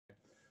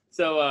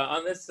So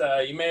on this,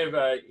 you may have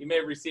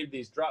received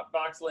these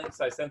Dropbox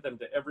links. I sent them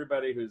to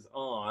everybody who's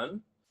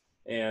on,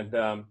 and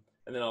then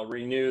I'll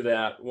renew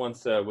that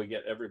once we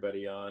get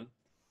everybody on.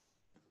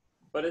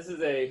 But this is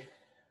it's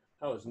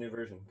a new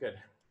version. Good.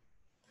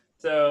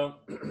 So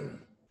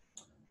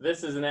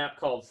this is an app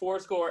called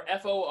Fourscore,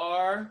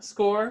 FOR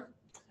Score,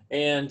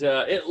 and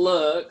it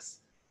looks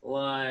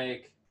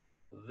like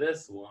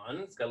this one.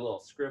 It's got a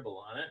little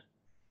scribble on it.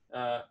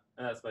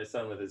 And that's my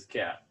son with his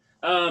cat.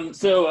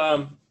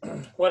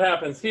 What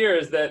happens here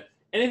is that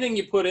anything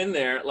you put in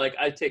there, like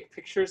I take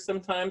pictures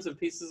sometimes of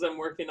pieces I'm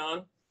working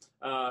on,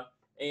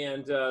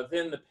 and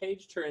then the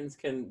page turns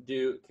can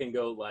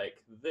go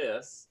like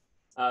this.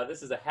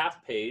 This is a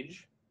half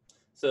page,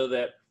 so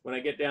that when I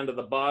get down to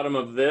the bottom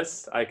of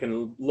this, I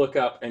can look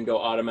up and go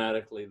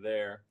automatically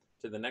there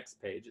to the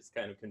next page. It's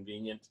kind of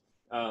convenient,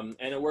 and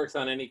it works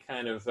on any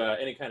kind of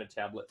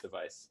tablet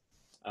device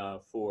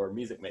for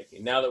music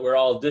making. Now that we're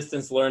all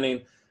distance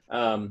learning,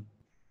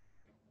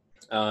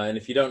 and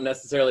if you don't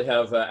necessarily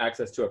have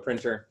access to a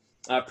printer,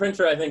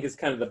 printer I think is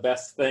kind of the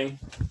best thing,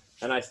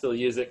 and I still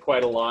use it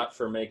quite a lot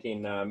for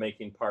making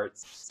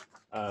parts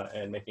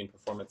and making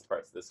performance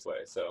parts this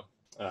way. So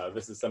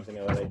this is something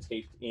that I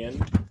taped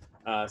in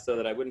so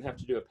that I wouldn't have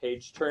to do a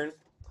page turn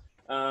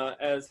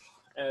as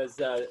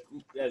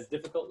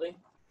difficultly.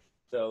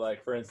 So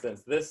like for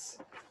instance, this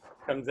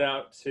comes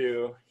out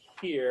to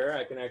here.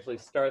 I can actually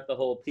start the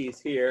whole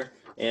piece here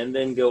and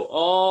then go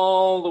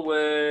all the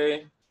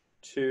way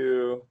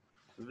to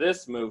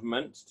this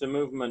movement, to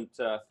movement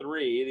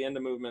 3, the end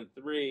of movement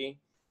 3,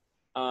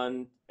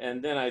 and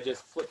then I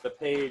just flip the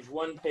page,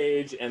 one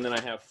page, and then I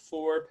have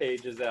 4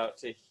 pages out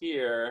to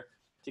here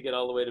to get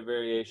all the way to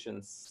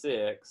variation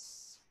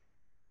 6.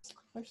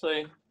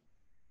 Actually,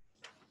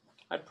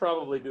 I'd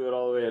probably do it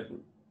all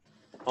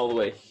the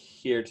way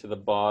here to the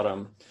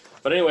bottom.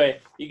 But anyway,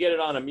 you get it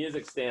on a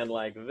music stand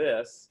like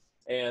this,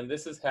 and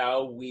this is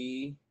how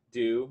we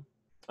do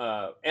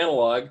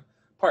analog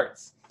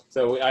parts.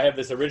 So I have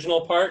this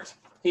original part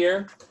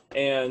here,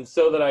 and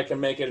so that I can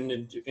make it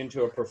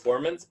into a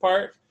performance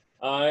part,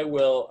 I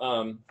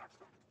will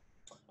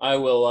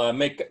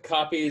make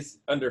copies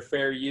under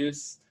fair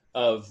use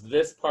of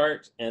this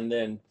part, and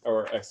then,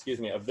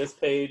 of this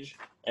page,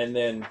 and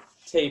then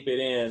tape it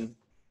in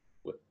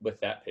with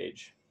that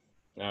page,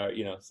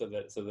 so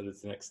that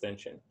it's an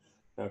extension.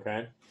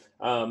 Okay,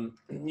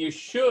 you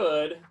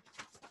should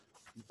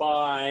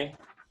buy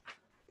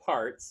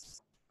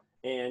parts,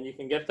 and you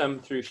can get them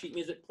through Sheet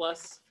Music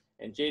Plus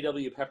and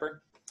JW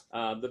Pepper.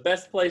 The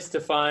best place to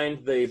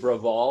find the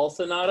Braval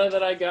Sonata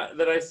that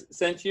I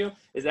sent you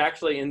is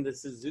actually in the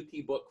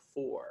Suzuki Book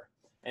 4,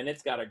 and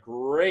it's got a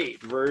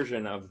great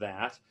version of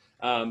that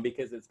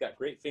because it's got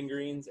great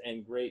fingerings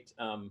and great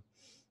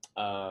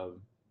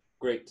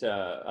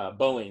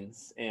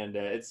bowings, and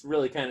it's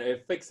really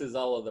it fixes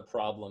all of the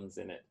problems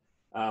in it.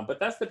 But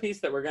that's the piece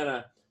that we're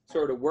gonna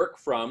sort of work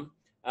from.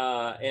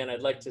 And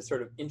I'd like to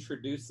sort of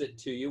introduce it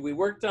to you. We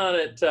worked on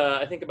it,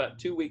 I think about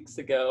 2 weeks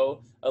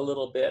ago, a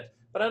little bit,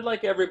 but I'd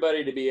like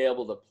everybody to be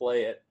able to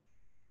play it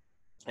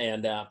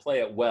and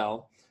play it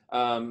well.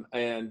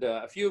 And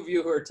a few of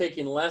you who are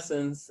taking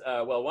lessons,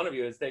 well, one of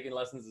you is taking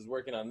lessons, is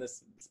working on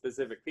this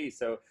specific piece,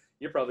 so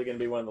you're probably going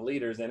to be one of the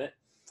leaders in it.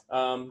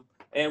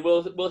 And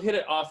we'll hit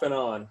it off and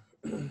on.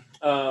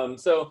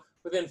 So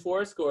within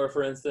Fourscore,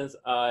 for instance,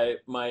 I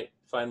might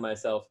find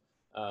myself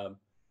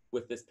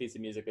with this piece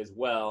of music as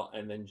well,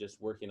 and then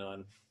just working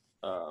with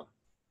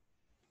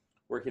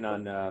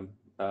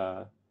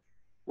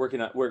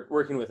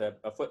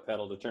a foot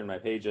pedal to turn my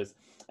pages.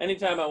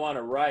 Anytime I want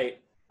to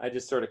write, I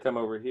just sort of come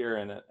over here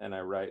and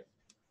I write.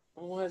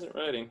 Oh, why isn't it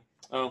writing?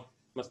 Oh,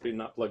 must be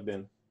not plugged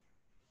in.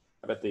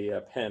 I bet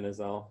the pen is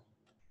all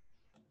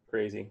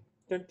crazy.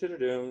 Dun, dun, dun,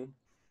 dun.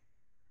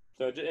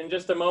 So in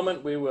just a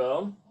moment, we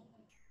will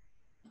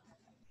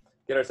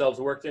get ourselves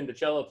worked into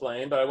cello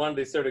playing, but I wanted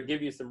to sort of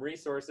give you some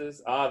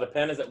resources. The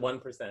pen is at 1%.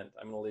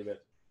 I'm going to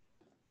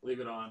leave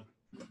it on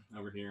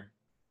over here.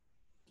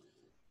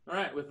 All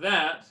right, with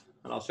that,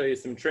 and I'll show you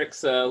some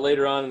tricks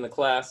later on in the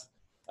class.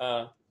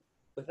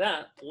 With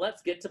that,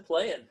 let's get to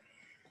playing.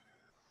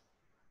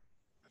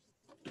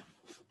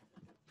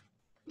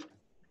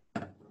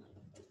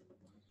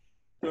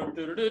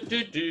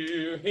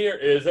 Here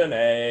is an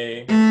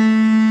A.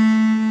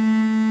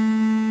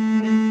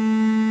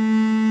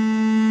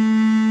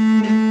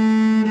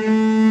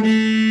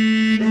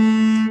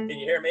 Can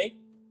you hear me?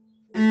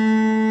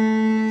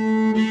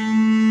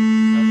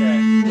 Okay.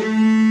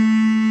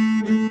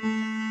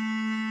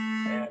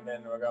 And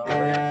then we're going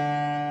over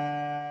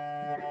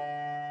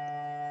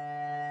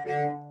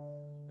here.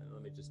 And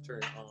let me just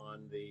turn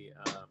on the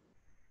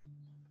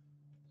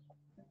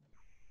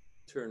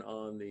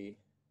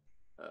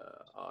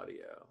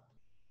audio.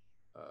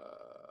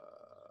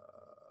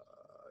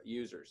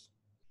 Users.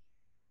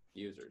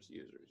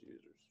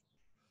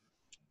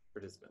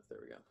 Participants, there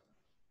we go.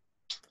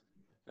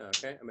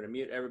 Okay, I'm going to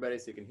mute everybody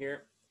so you can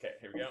hear. Okay,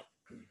 here we go.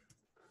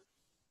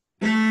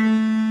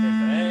 Here's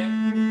an A.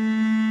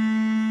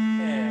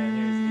 And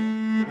here's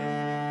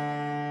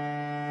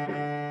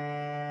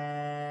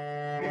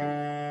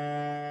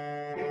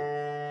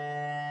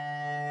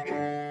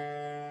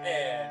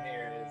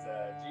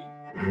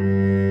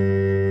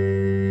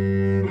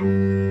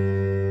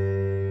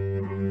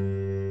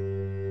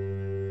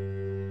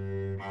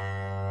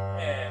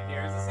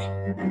C.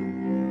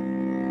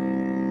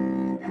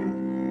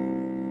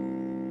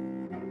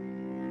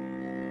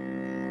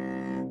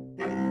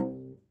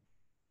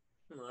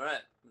 All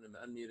right, I'm going to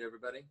unmute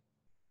everybody.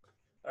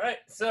 All right,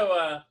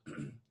 so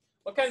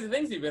what kinds of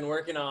things have you been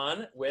working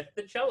on with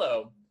the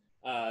cello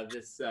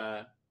this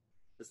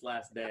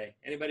last day?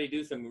 Anybody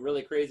do some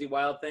really crazy,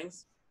 wild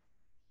things?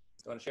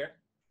 You want to share?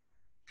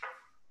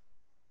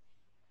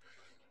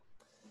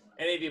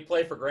 Any of you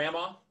play for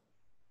grandma?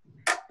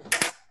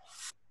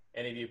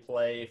 Any of you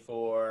play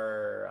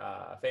for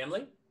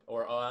family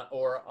or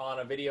on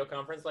a video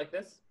conference like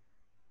this?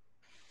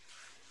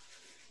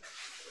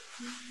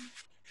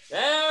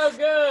 Oh,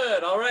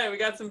 good. All right, we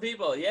got some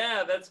people.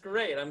 Yeah, that's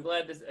great. I'm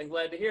glad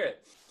to hear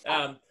it.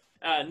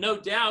 No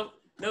doubt,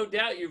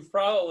 you've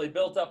probably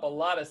built up a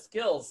lot of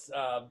skills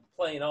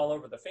playing all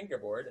over the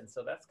fingerboard, and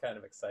so that's kind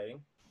of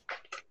exciting.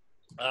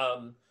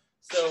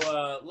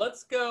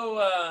 Let's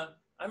go.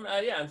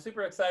 I'm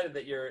super excited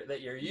that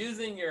you're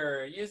using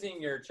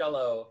your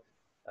cello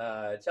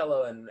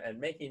and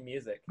making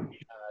music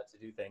to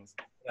do things.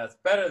 That's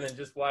better than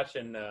just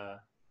watching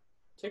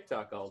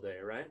TikTok all day,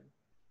 right?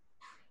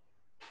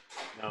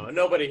 No,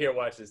 nobody here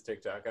watches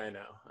TikTok. I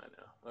know.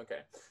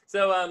 Okay,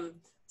 so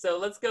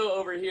let's go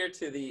over here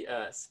to the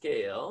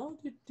scale.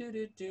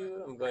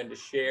 I'm going to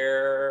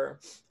share a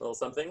little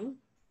something.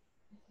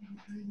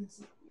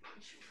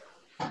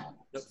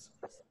 Oops.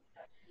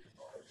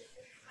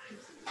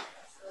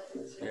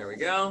 There we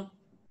go.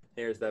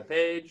 Here's that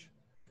page.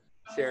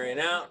 Sharing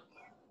out.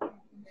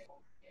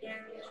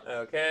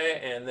 Okay,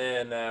 and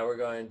then we're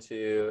going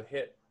to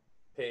hit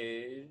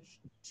page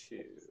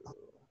 2.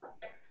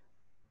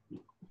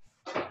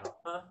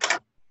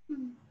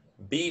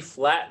 B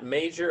flat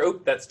major. Oh,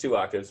 that's 2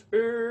 octaves.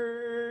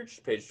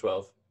 Page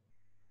 12.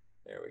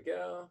 There we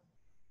go.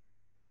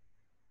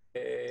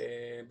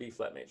 A B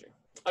flat major.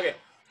 Okay,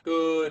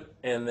 good.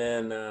 And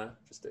then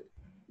just to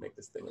make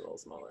this thing a little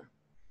smaller.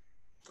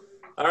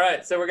 All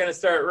right, so we're going to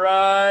start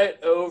right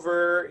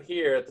over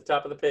here at the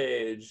top of the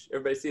page.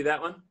 Everybody see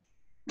that one?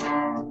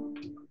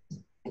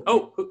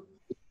 Oh,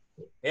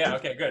 yeah,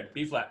 okay, good.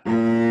 B flat.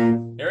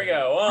 Here we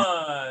go.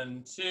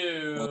 1,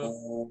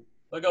 2.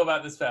 We'll go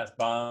about this fast.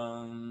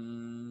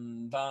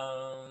 Bum,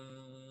 bum,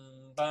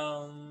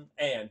 bum.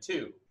 And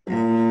 2. 4.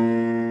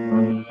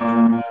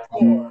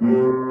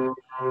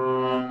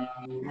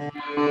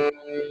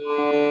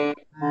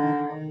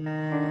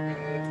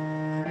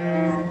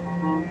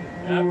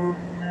 Yep.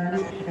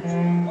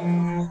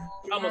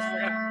 Almost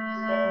forgot.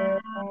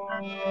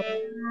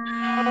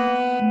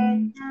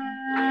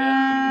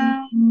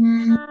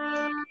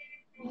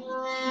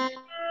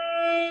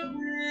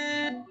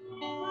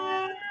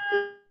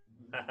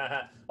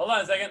 Hold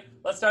on a second.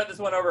 Let's start this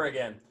one over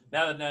again.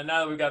 Now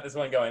that we've got this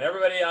one going,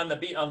 everybody on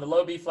the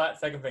low B flat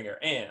second finger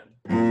and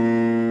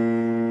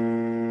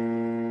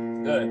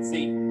good.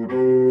 C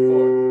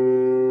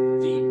 4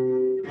 D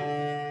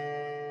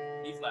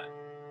E flat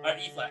or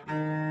E flat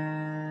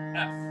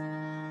F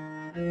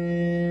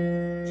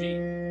G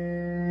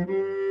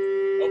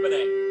open A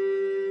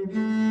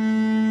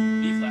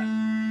B flat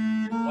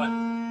 1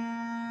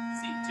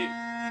 C 2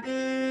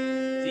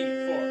 D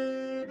 4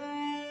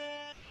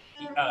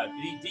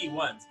 D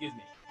 1 excuse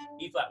me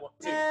E flat 1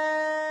 2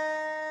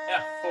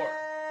 F 4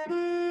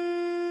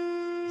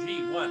 G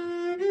 1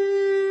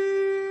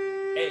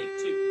 A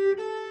 2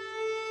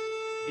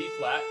 B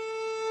flat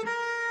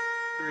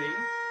 3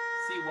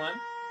 C 1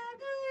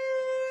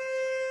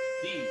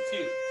 D 2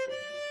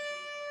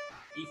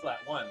 E flat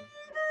 1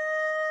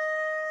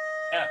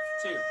 F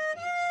 2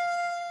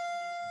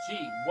 G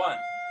 1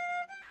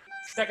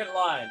 second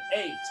line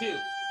A 2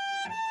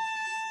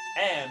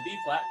 and B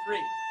flat 3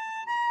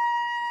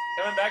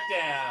 coming back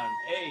down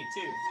A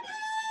 2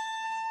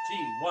 G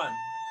 1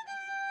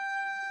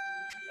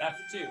 F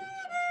 2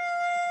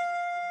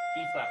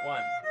 E flat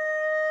 1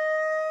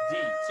 D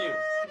 2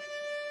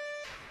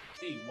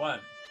 C 1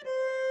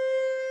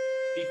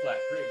 B flat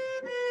 3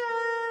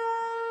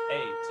 A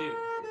 2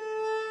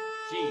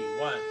 G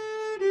 1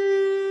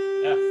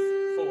 F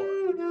 4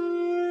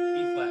 E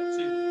flat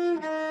 2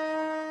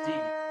 D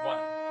 1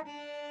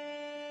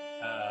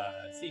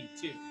 C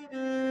 2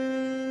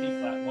 B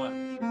flat 1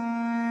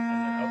 and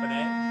then open A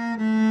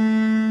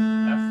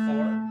F4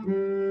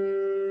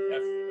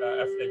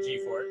 G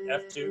 4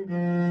 F2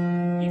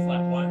 E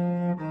flat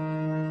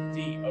 1 D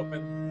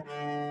open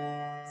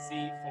C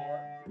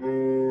 4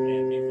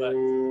 and B flat 2.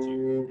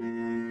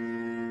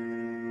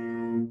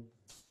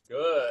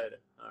 Good.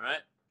 All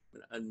right. I'm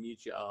gonna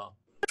unmute you all.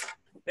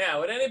 Now,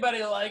 would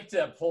anybody like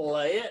to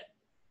play it?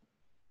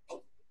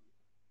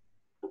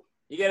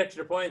 You get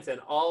extra points and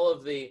all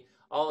of the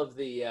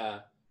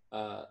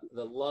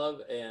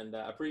love and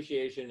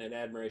appreciation and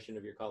admiration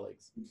of your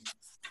colleagues.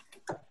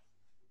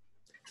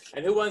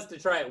 And who wants to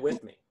try it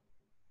with me?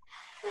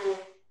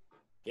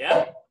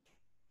 Yeah?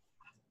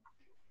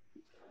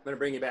 I'm gonna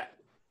bring you back.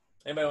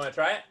 Anybody want to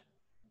try it?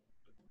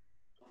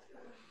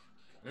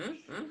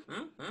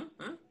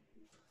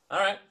 All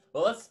right.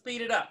 Well, let's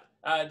speed it up.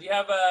 Do you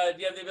have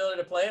the ability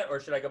to play it, or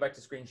should I go back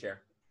to screen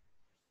share?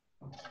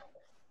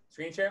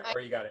 Screen share, or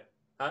you got it?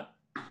 Huh?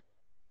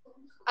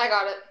 I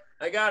got it.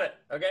 I got it.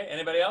 Okay,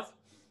 anybody else?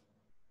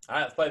 All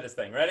right, let's play this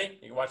thing. Ready?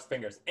 You can watch the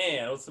fingers.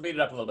 And let's speed it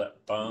up a little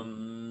bit.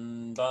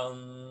 Bum,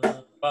 bum,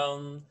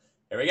 bum.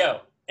 Here we go.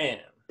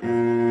 And.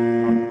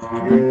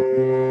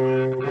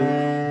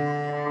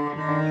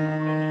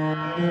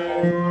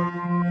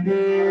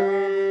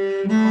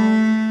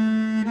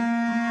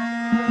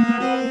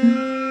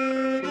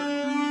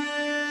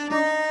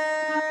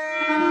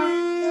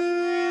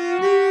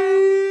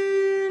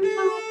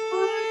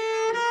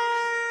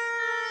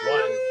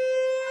 One.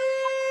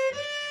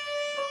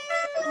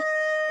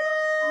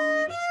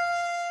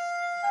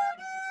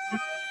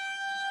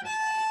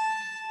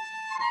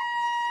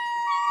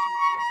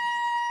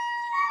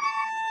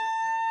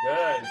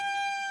 Good.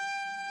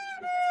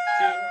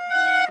 Two.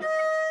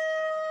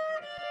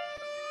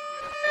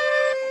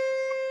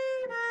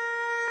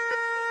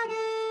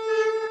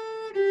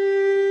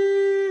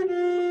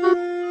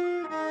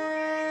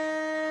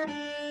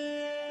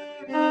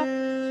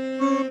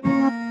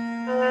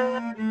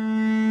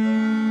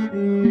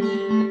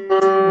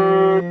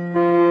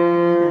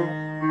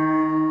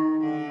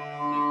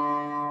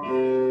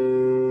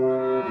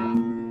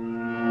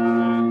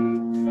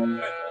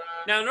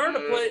 Now, in order to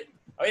play,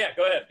 oh yeah,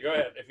 go ahead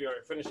if you're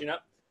finishing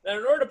up. Now,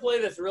 in order to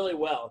play this really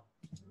well,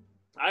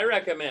 I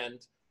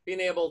recommend being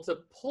able to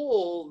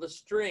pull the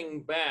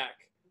string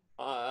back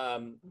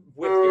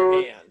with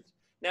your hand.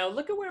 Now,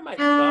 look at where my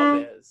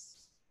thumb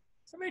is.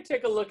 Somebody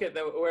take a look at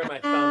where my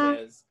thumb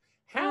is.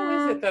 How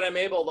is it that I'm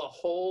able to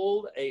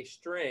hold a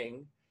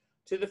string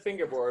to the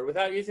fingerboard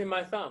without using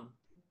my thumb?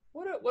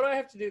 What do I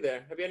have to do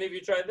there? Have any of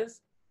you tried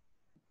this?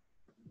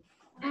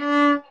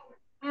 Yeah.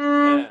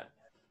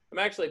 I'm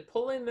actually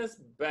pulling this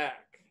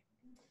back,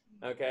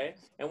 okay?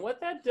 And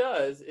what that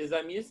does is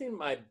I'm using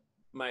my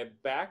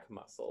back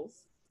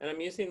muscles and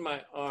I'm using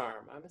my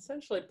arm. I'm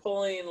essentially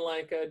pulling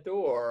like a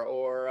door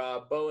or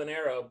a bow and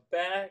arrow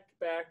back,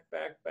 back,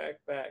 back, back,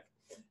 back.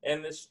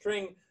 And the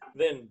string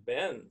then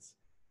bends.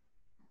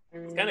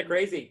 It's kind of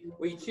crazy.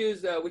 We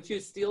choose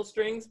steel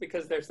strings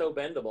because they're so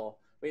bendable.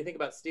 When you think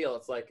about steel,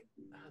 it's like,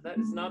 that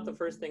is not the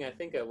first thing I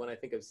think of when I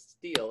think of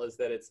steel, is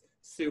that it's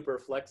super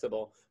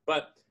flexible.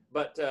 But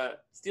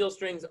steel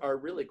strings are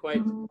really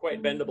quite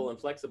bendable and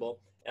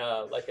flexible,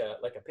 like a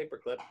paper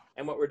clip.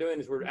 And what we're doing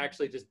is we're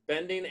actually just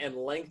bending and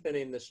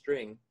lengthening the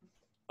string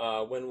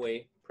when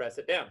we press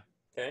it down.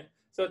 Okay,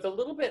 so it's a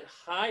little bit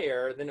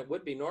higher than it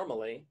would be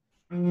normally.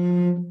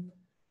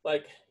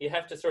 Like you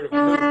have to sort of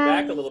move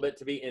back a little bit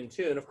to be in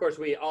tune. Of course,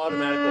 we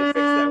automatically fix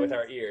that with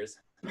our ears.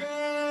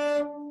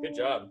 Good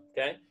job.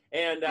 Okay,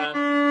 and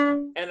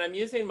I'm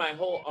using my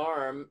whole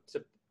arm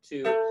to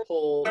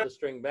pull the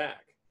string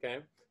back.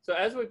 Okay. So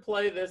as we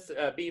play this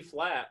B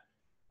flat,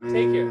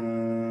 take your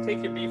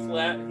B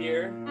flat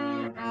here,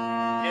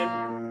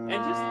 and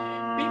just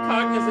be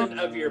cognizant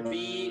of your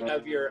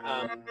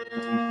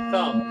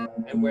thumb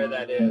and where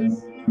that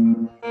is.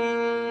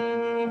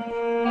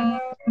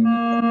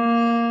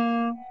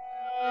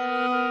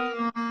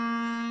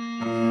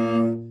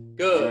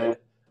 Good.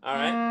 All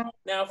right.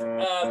 Now,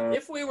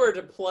 if we were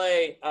to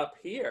play up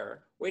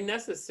here, we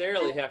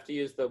necessarily have to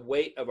use the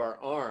weight of our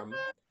arm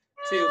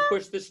to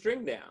push the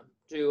string down,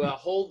 to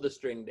hold the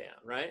string down,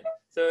 right?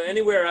 So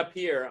anywhere up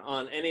here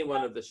on any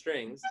one of the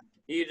strings,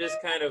 you just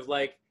kind of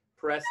like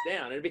press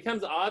down. And it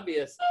becomes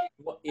obvious,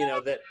 you know,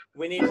 that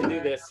we need to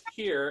do this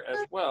here as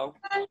well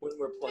when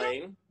we're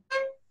playing,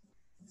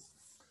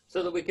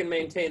 so that we can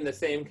maintain the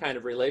same kind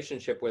of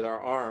relationship with our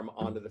arm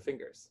onto the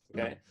fingers.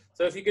 Okay.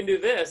 So if you can do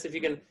this, if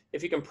you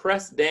can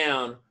press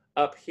down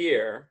up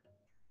here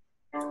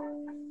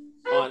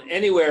on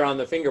anywhere on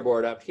the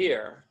fingerboard up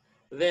here,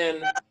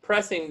 then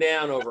pressing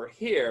down over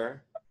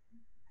here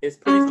is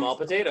pretty small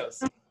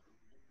potatoes.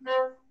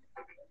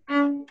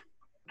 And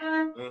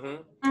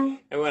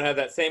we want to have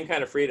that same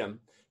kind of freedom.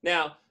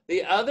 Now,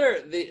 the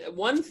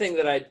one thing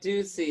that I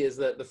do see is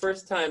that the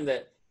first time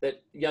that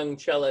young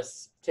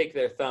cellists take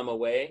their thumb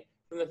away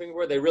from the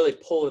fingerboard, they really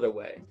pull it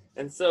away.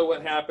 And so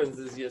what happens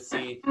is you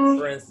see,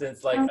 for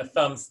instance, like a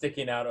thumb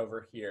sticking out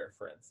over here,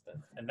 for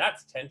instance, and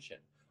that's tension.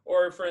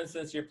 Or for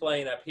instance, you're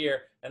playing up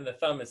here and the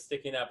thumb is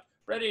sticking up,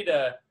 ready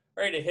to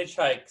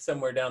hitchhike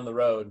somewhere down the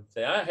road.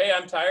 Say, hey,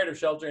 I'm tired of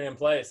sheltering in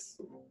place.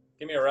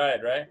 Give me a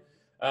ride, right?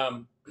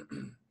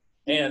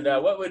 And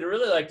what we'd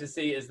really like to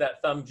see is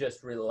that thumb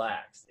just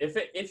relax.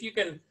 If you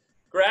can,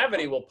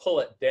 gravity will pull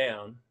it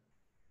down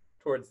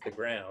towards the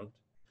ground,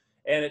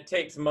 and it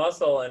takes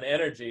muscle and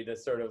energy to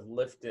sort of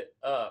lift it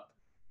up.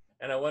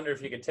 And I wonder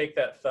if you could take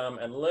that thumb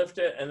and lift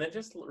it and then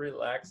just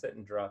relax it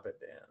and drop it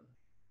down.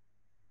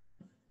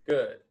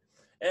 Good.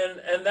 And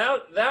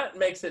that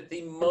makes it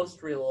the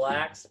most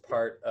relaxed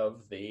part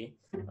of a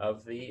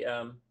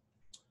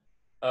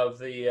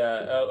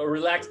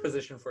relaxed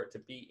position for it to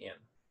be in.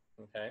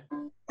 Okay.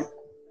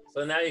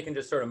 So now you can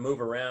just sort of move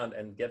around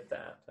and get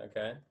that.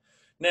 Okay.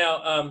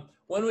 Now,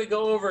 when we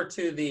go over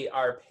to the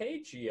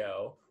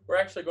arpeggio, we're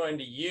actually going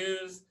to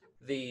use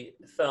the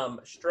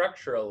thumb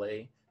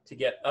structurally to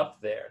get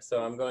up there.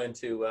 So I'm going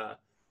to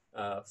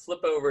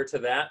flip over to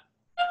that.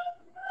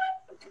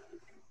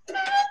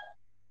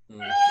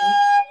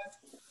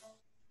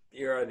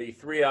 the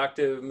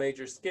 3-octave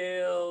major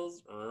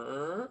scales.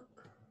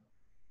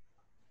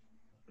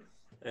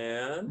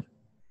 And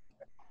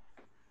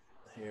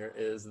here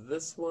is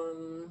this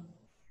one.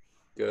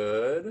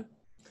 Good.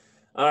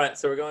 All right,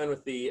 so we're going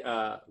with the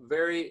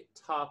very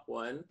top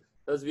one.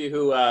 Those of you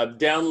who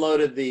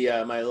downloaded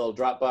the my little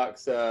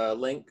Dropbox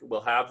link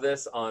will have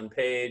this on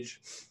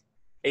page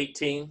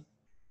 18.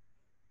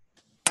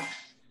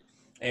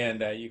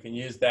 And you can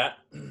use that.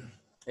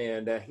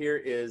 And here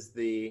is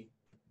the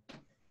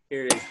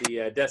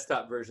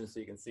desktop version so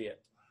you can see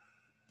it.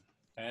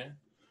 Okay.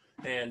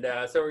 And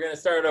so we're going to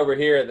start over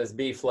here at this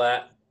B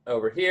flat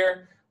over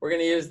here. We're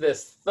going to use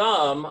this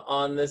thumb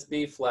on this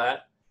B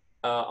flat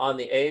on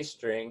the A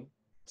string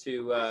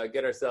to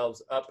get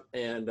ourselves up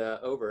and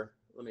over.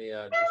 Let me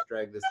just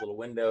drag this little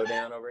window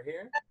down over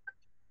here.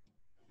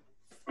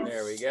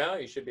 There we go.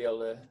 You should be able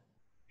to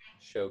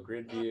show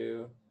grid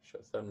view, show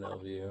thumbnail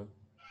view.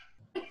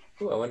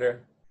 Ooh, I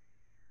wonder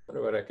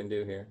what I can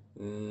do here.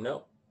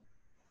 Nope.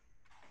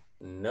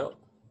 Nope.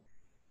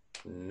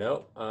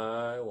 Nope.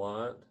 I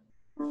want.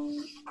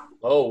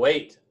 Oh,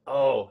 wait.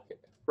 Oh,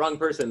 wrong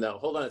person though.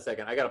 Hold on a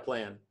second. I got a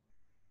plan.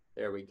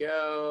 There we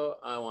go.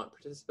 I want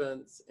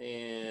participants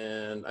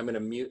and I'm going to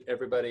mute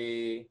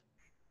everybody.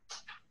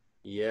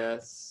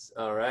 Yes.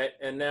 All right.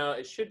 And now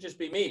it should just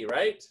be me,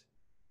 right?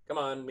 Come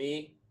on,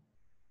 me.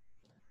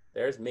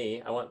 There's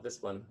me. I want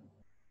this one.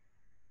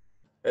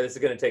 This is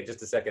going to take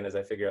just a second as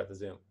I figure out the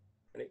Zoom.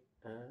 Ready?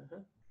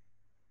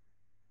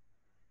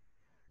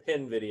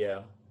 Pin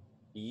video.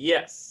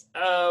 Yes.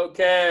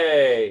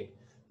 Okay.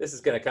 This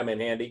is going to come in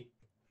handy.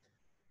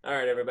 All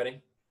right,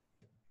 everybody.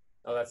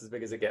 Oh, that's as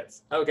big as it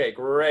gets. Okay,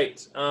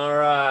 great. All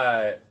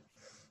right.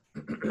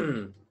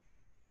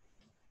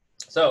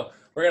 So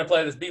we're going to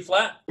play this B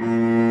flat,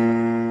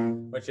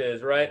 which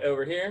is right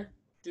over here.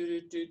 Do,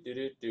 do, do, do,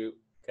 do, do.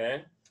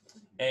 Okay.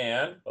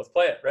 And let's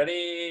play it.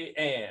 Ready?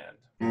 And.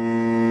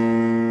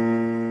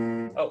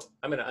 Oh,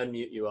 I'm going to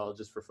unmute you all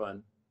just for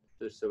fun,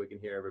 just so we can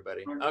hear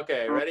everybody.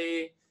 Okay,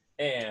 ready?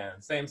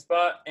 And same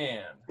spot.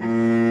 And.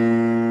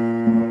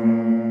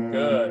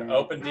 Good.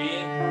 Open D.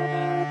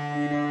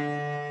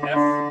 F.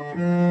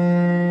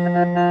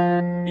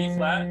 B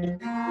flat.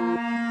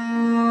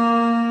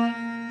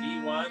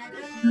 D1.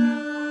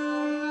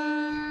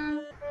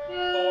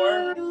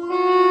 4.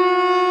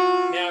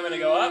 Now I'm going to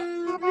go up.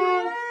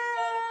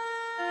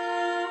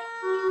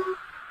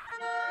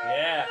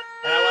 Yeah.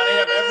 And I want to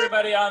have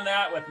everybody on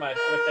that with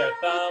their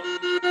thumb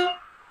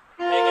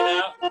hanging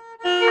out.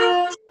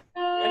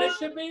 And it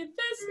should be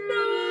this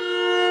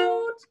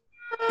note.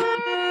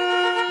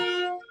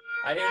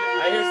 I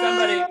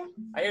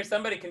hear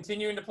somebody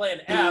continuing to play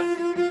an F,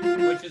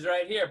 which is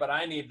right here, but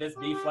I need this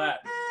B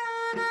flat.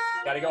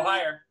 Got to go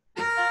higher.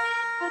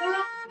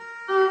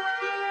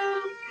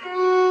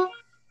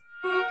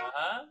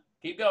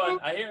 Keep going.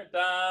 I hear it.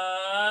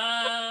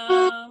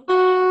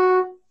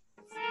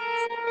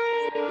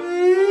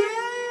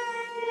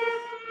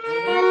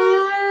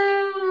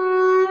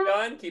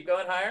 Keep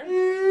going higher.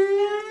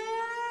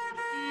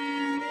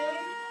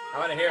 I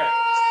want to hear it.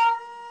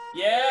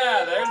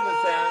 Yeah, there's the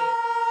sound.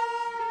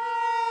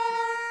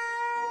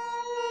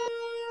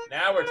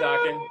 Now we're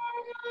talking.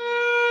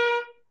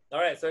 All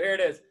right, so here it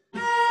is.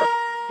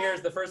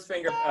 Here's the first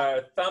finger,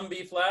 thumb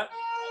B flat.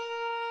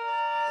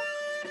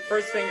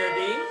 First finger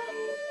D.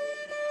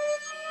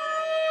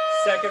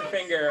 Second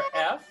finger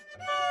F.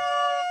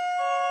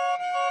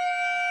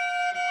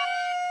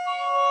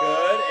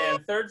 Good,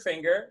 and third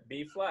finger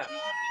B flat.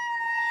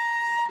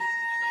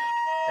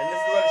 And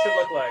this is what it should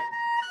look like.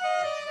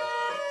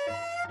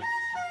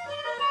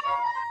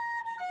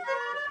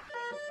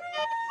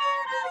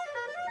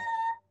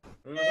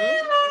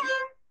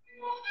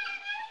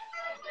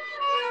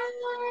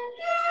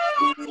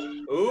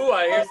 Ooh,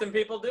 I hear some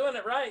people doing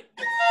it right.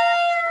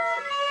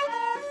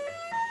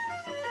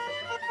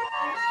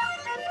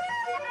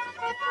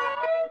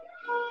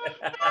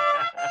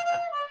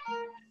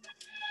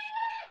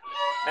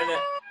 And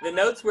the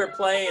notes we're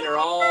playing are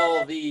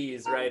all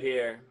these right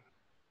here.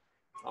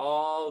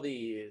 All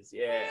these,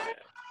 yeah.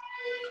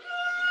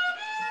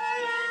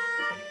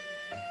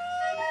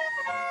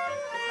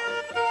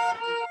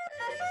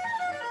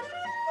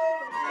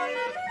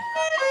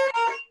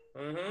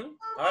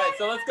 All right,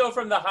 so let's go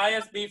from the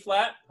highest B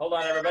flat. Hold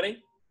on,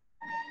 everybody.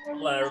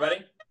 Hold on,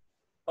 everybody.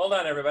 Hold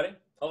on, everybody.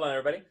 Hold on,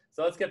 everybody.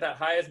 So let's get that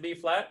highest B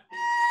flat.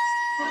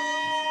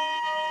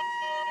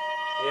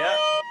 Yeah.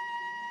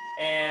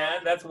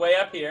 And that's way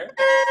up here.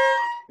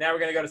 Now we're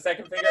going to go to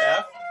second finger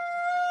F.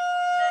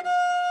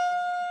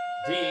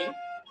 D.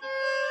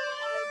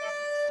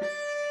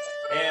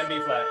 And B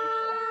flat.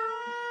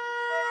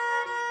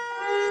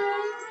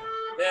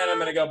 Then I'm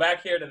going to go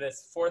back here to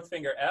this fourth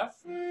finger F.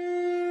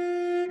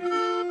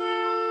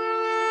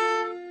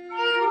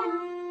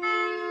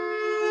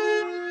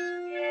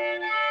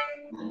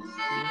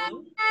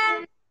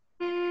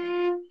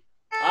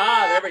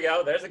 Ah, there we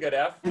go. There's a good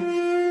F.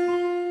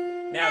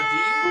 Now D.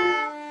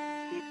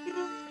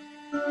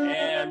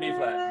 And B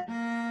flat.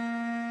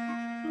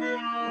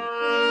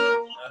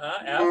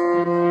 F.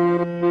 Open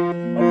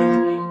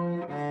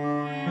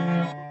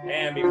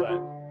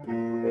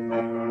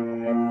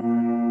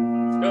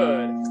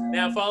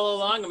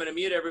to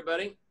mute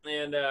everybody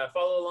and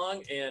follow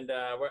along, and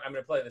I'm going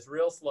to play this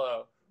real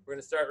slow. We're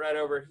going to start right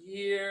over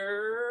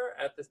here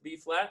at this B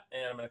flat,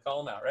 and I'm going to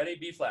call them out. Ready?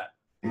 B flat.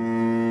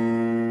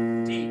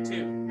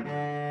 D2.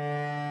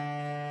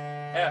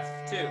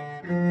 F2.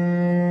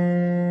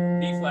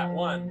 B flat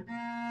 1.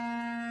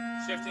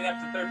 Shifting up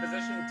to third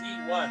position,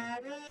 D1.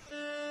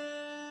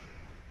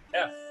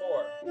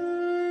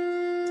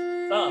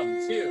 F4.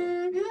 Thumb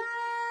 2.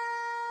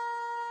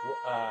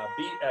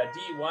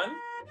 D1.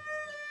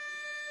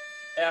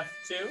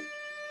 F2.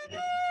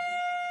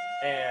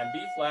 And B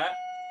flat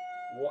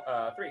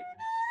 3.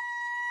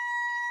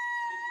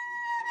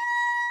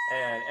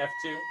 And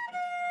F2.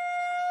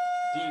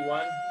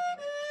 D1.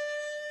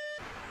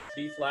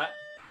 B flat.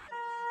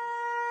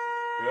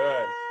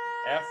 Good.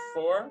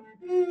 F4.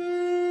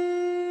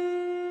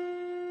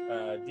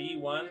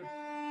 D1.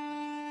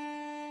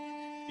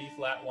 B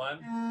flat 1.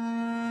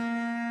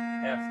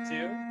 F2.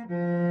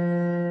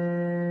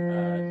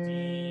 D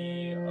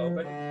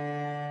open.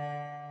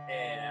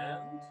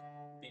 And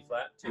B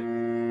flat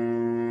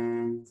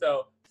 2.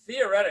 So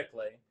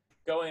theoretically,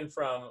 going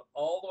from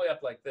all the way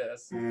up like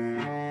this.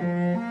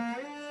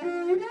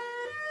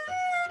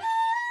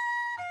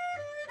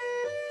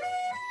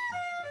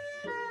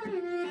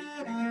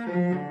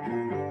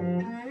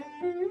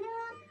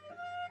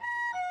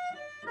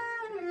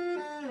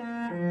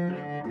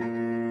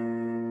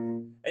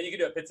 And you can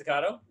do a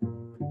pizzicato.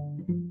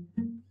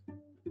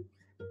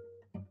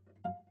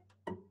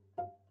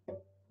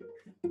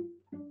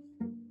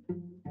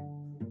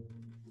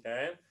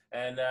 Okay,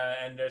 and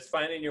just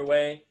finding your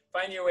way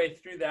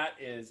through that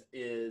is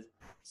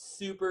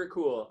super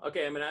cool.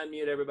 Okay, I'm gonna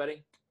unmute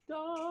everybody,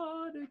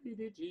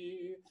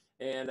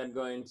 and I'm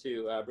going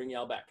to bring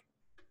y'all back.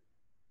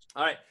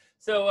 All right,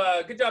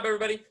 so good job,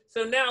 everybody.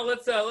 So now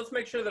let's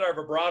make sure that our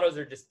vibratos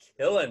are just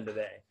killing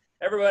today.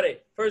 Everybody,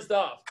 first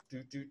off,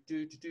 let's do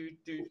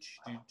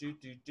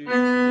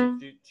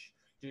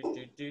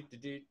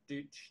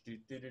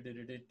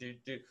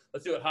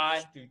it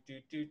high.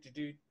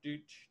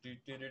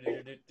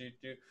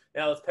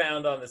 Now let's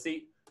pound on the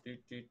seat.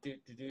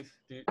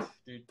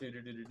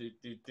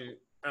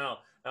 Oh,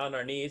 on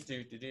our knees.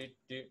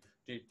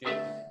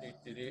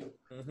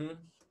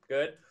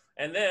 Good.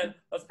 And then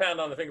let's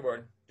pound on the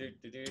fingerboard. Okay.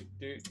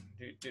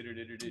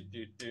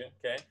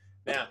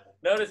 Now,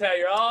 notice how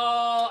you're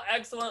all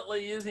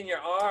excellently using your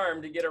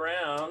arm to get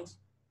around.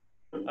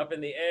 Up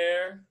in the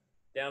air,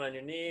 down on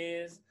your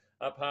knees,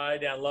 up high,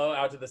 down low,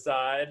 out to the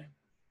side.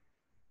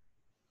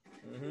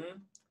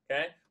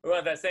 Okay. We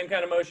want that same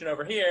kind of motion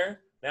over here.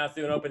 Now let's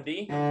do an open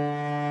D.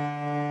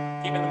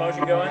 Keeping the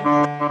motion going.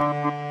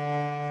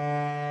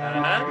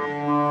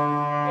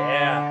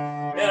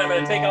 Yeah. Then I'm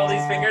going to take all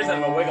these fingers and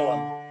I'm going to wiggle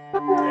them.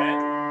 Okay.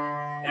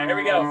 Now here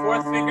we go.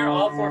 Fourth finger,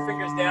 all 4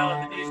 fingers down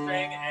on the D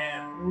string,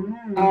 and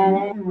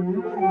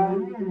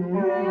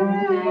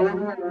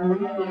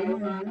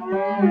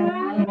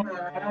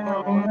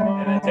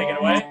then take it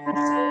away.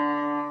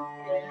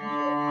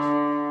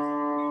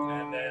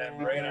 And then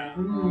bring it out.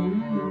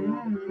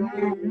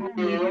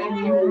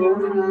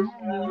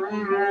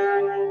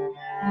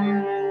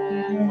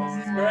 This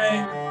is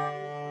great.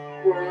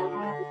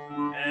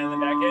 And then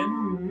back in.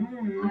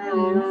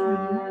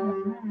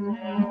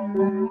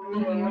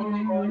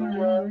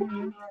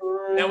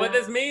 Now what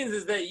this means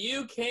is that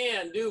you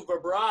can do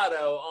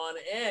vibrato on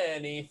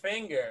any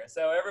finger.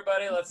 So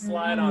everybody, let's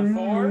slide on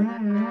 4.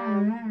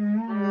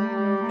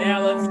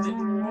 Now let's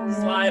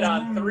slide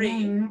on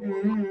 3.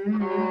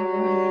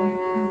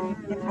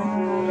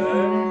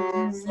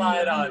 Good.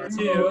 Slide on 2.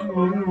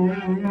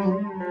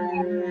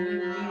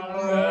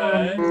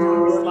 Good.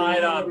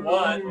 Slide on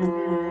 1.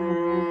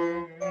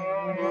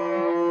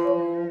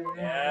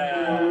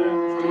 Yeah.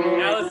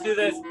 Now let's do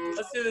this.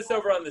 Let's do this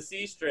over on the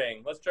C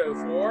string. Let's try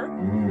 4.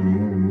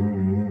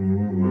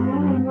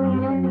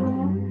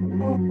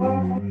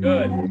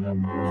 Good.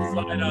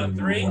 Slide on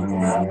 3.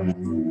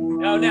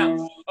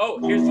 Oh,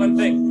 here's one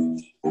thing.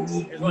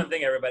 Here's one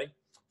thing, everybody.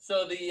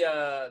 So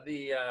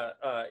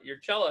your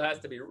cello has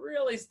to be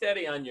really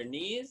steady on your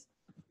knees,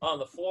 on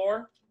the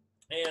floor,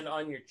 and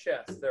on your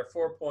chest. There are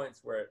 4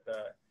 points where it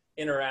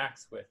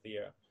interacts with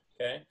you.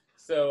 Okay.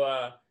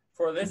 So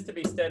for this to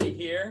be steady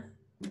here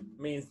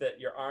means that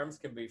your arms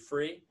can be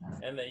free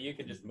and that you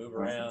can just move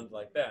around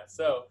like that.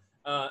 So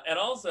and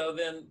also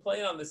then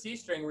playing on the C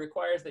string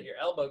requires that your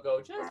elbow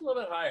go just a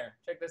little bit higher.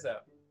 Check this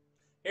out.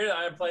 Here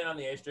I'm playing on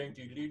the A string,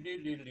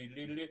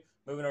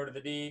 moving over to the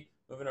D,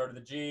 moving over to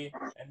the G,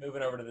 and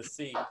moving over to the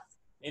C.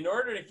 In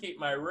order to keep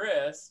my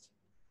wrist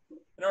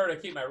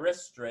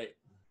straight.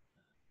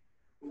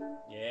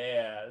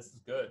 Yeah, this is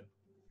good.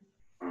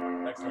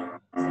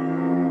 Excellent.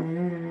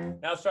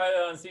 Now let's try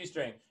that on C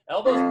string.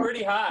 Elbow's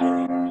pretty high.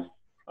 I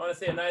want to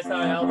see a nice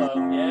high elbow.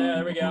 Yeah,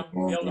 there we go.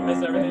 Be able to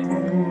miss everything.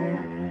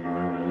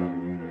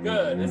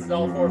 Good. This is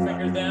all 4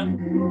 fingers down.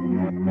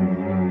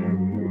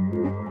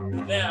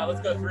 Now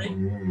let's go 3.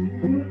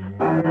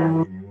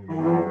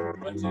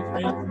 1, 2,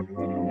 3.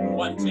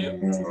 1, 2.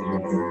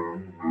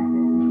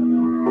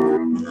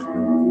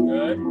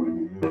 Good.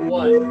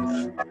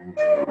 1.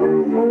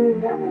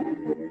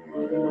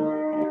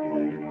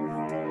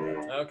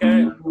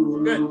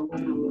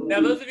 Good. Now,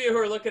 those of you who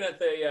are looking at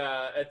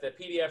the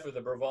PDF of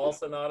the Bravaal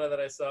Sonata that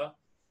I saw,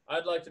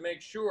 I'd like to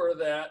make sure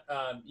that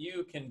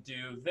you can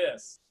do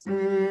this.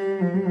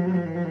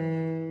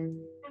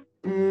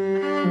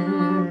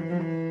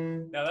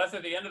 Now, that's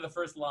at the end of the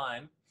first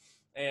line,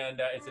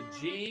 and it's a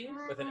G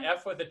with an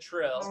F with a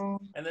trill,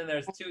 and then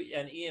there's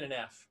an E and an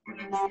F.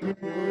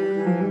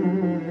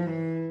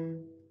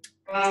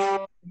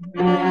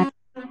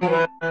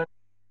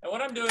 And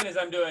what I'm doing is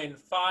I'm doing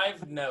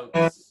 5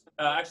 notes.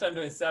 Actually, I'm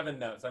doing 7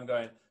 notes. I'm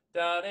going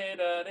da da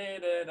da da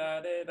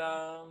da da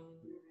da.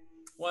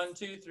 1,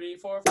 2, 3,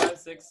 4, 5,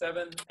 6,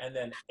 7, and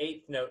then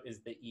 8th note is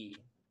the E.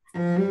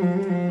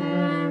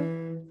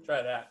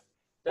 Try that.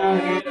 Da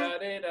da da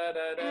da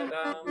da da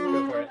da.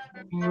 Go for it.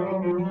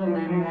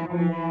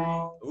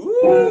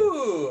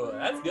 Ooh,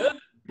 that's good.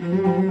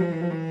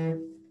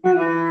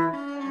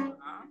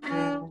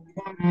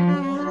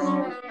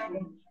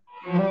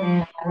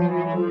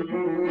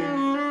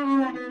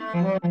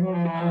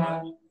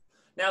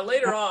 Now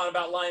later on,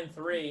 about line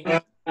 3,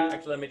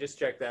 actually, let me just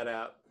check that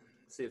out.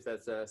 See if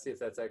that's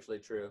actually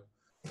true.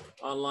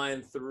 On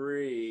line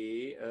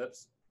 3,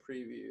 oops,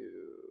 preview.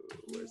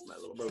 Where's my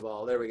little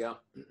Bravaal? There we go.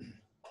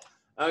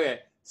 Okay,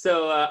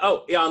 so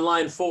oh yeah, on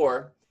line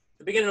 4,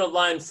 the beginning of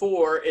line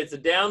 4, it's a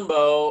down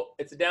bow.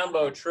 It's a down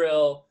bow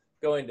trill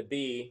going to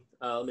B.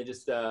 Let me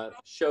just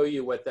show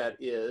you what that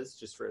is,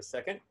 just for a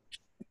second.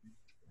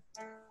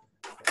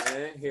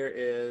 Okay, here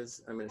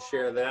is. I'm going to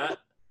share that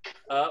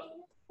up.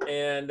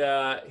 And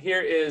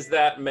here is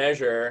that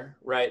measure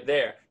right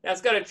there. Now it's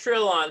got a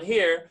trill on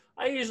here.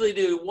 I usually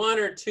do 1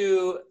 or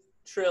 2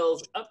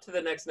 trills up to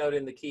the next note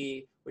in the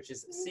key, which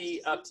is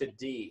C up to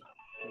D.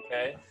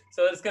 Okay,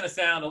 so it's going to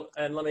sound,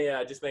 and let me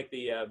just make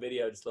the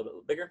video just a little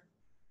bit bigger.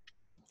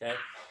 Okay,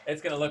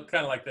 it's going to look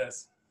kind of like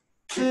this.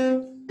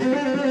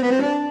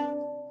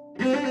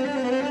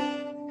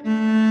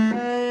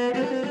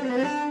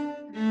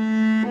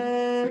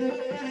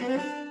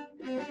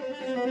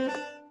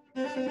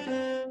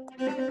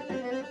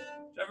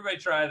 Everybody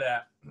try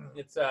that.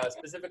 It's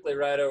specifically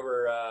right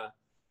over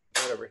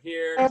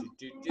here.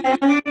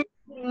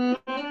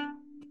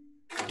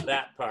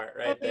 That part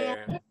right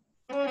there.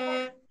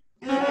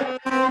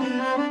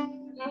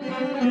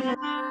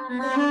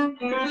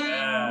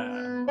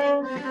 Yeah.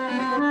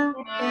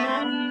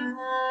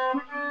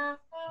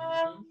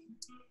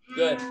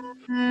 Good.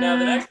 Now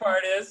the next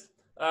part is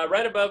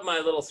right above my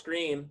little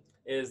screen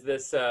is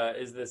this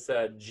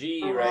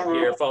G right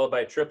here, followed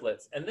by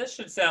triplets, and this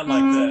should sound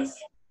like this.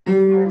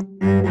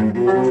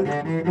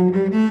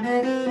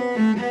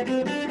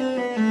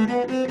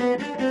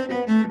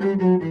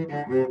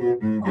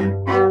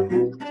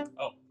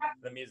 Oh,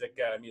 the music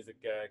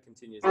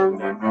continues.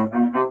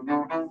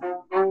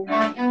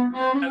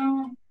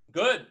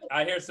 Good.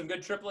 I hear some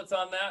good triplets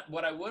on that.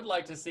 What I would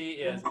like to see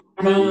is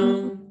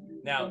boom.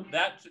 Now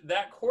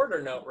that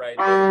quarter note right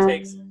there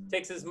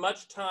takes as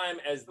much time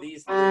as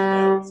these 3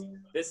 notes.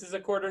 This is a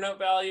quarter note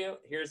value.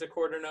 Here's a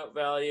quarter note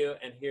value,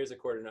 and here's a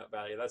quarter note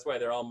value. That's why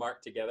they're all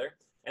marked together.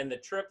 And the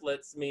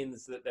triplets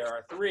means that there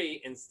are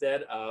 3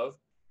 instead of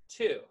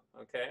 2.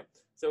 Okay.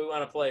 So we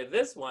want to play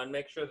this one.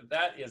 Make sure that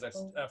that is a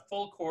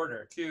full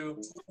quarter.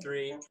 2,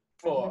 3,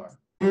 4.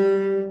 Let's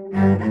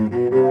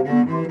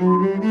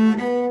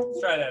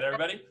try that,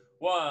 everybody.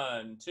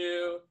 1,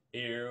 2.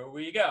 Here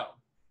we go.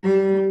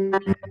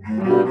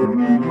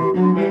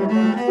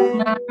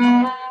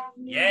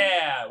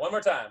 Yeah, one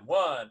more time.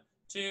 1,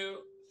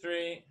 2,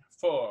 3,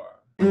 4.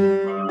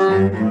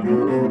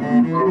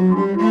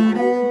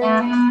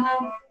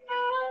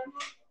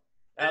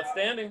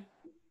 Outstanding.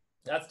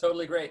 That's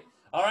totally great.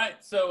 All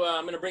right, so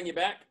I'm going to bring you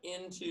back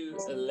into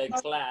the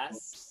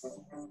class.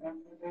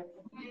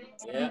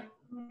 Yeah.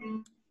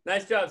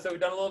 Nice job. So we've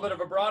done a little bit of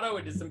vibrato.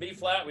 We did some B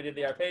flat. We did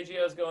the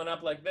arpeggios going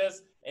up like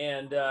this.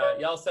 And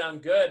y'all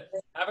sound good.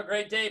 Have a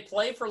great day.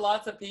 Play for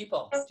lots of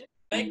people. Just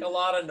make a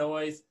lot of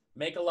noise.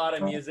 Make a lot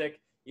of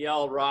music.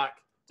 Y'all rock.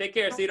 Take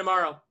care. See you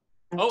tomorrow.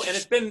 Oh, and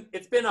it's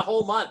been a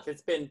whole month.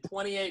 It's been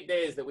 28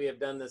 days that we have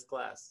done this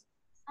class.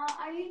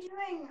 Are you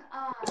doing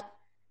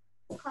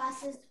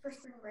classes for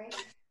spring break?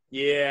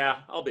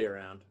 Yeah, I'll be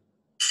around.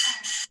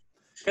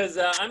 Because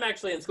I'm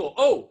actually in school.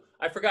 Oh,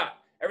 I forgot.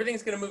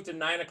 Everything's going to move to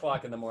 9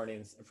 o'clock in the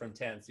mornings from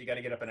 10, so you got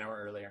to get up an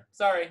hour earlier.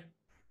 Sorry.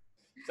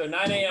 So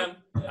 9 a.m.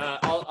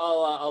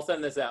 I'll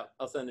send this out.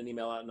 I'll send an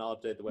email out and I'll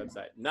update the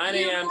website. 9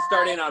 a.m.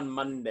 starting on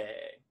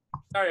Monday.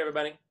 Sorry,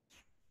 everybody.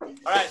 All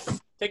right.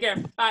 Take care.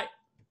 Bye.